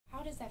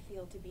that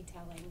feel to be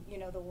telling,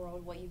 the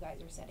world what you guys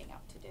are setting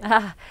out to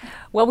do?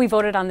 Well, we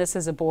voted on this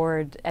as a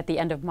board at the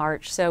end of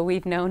March, so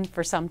we've known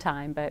for some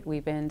time, but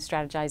we've been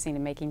strategizing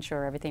and making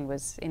sure everything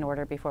was in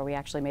order before we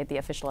actually made the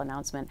official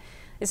announcement.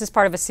 This is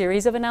part of a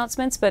series of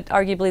announcements, but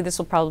arguably this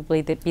will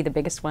probably be the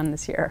biggest one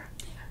this year.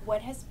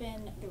 What has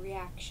been the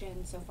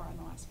reaction so far in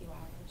the last few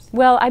hours?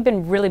 Well, I've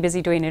been really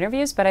busy doing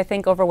interviews, but I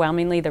think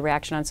overwhelmingly the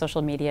reaction on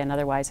social media and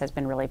otherwise has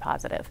been really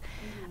positive,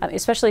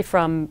 especially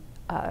from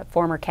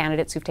former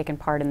candidates who've taken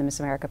part in the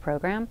Miss America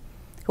program,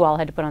 who all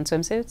had to put on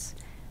swimsuits.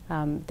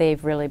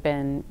 They've really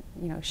been,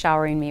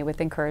 showering me with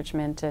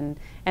encouragement and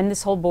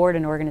this whole board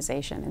and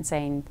organization and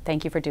saying,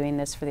 thank you for doing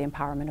this for the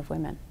empowerment of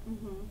women.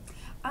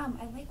 I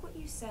like what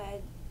you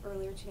said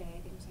earlier today, I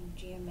think it was on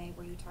GMA,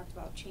 where you talked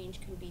about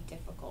change can be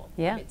difficult,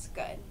 yeah. but it's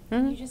good.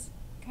 Can you just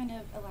kind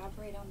of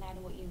elaborate on that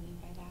and what you mean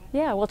by that?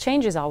 Yeah, well,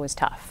 change is always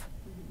tough.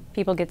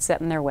 People get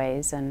set in their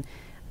ways, and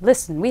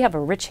listen, we have a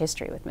rich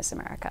history with Miss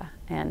America,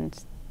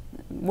 and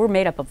we're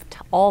made up of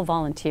all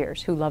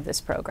volunteers who love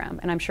this program,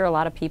 and I'm sure a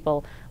lot of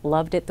people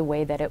loved it the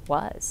way that it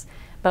was.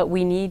 But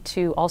we need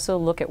to also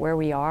look at where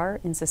we are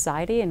in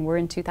society, and we're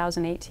in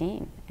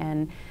 2018,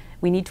 and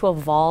we need to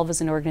evolve as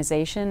an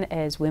organization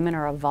as women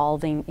are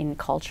evolving in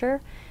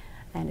culture,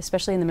 and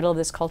especially in the middle of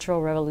this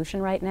cultural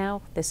revolution right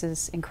now, this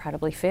is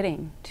incredibly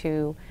fitting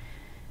to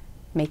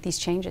make these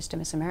changes to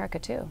Miss America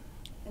too.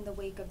 In the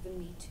wake of the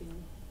Me Too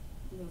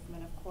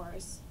movement, of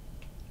course,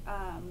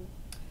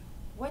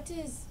 what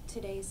does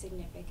today's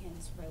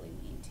significance really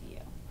mean to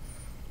you?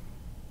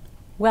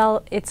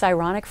 Well, it's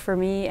ironic for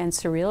me and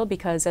surreal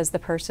because as the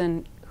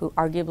person who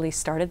arguably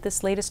started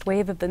this latest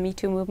wave of the Me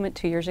Too movement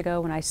 2 years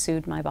ago when I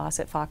sued my boss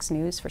at Fox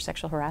News for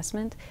sexual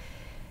harassment,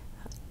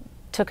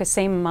 took a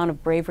same amount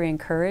of bravery and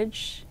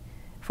courage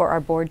for our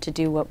board to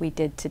do what we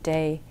did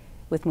today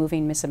with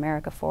moving Miss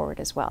America forward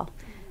as well.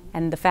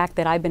 And the fact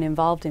that I've been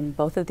involved in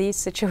both of these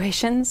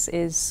situations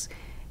is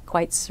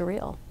quite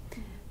surreal.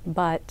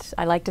 But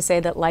I like to say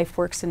that life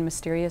works in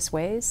mysterious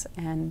ways,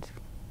 and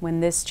when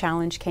this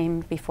challenge came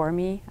before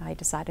me, I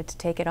decided to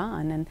take it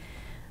on, and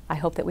I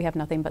hope that we have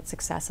nothing but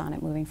success on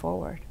it moving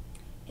forward.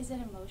 Is it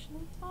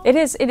emotional at all? It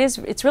is.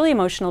 It's really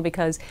emotional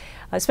because,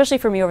 especially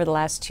for me over the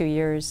last 2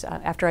 years,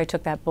 after I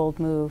took that bold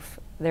move,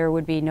 there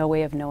would be no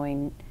way of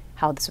knowing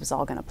how this was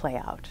all going to play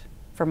out,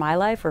 for my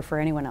life or for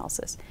anyone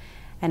else's.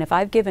 And if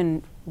I've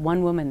given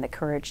one woman the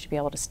courage to be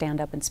able to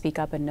stand up and speak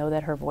up and know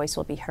that her voice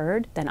will be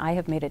heard, then I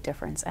have made a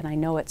difference, and I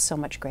know it's so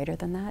much greater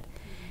than that.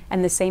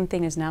 And the same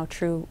thing is now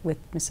true with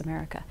Miss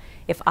America.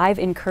 If I've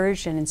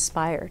encouraged and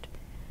inspired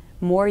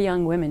more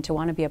young women to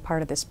want to be a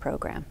part of this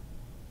program,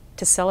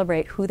 to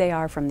celebrate who they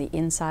are from the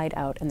inside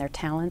out and their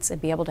talents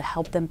and be able to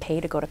help them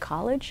pay to go to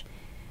college,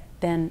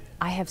 then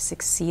I have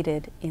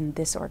succeeded in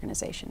this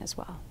organization as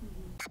well.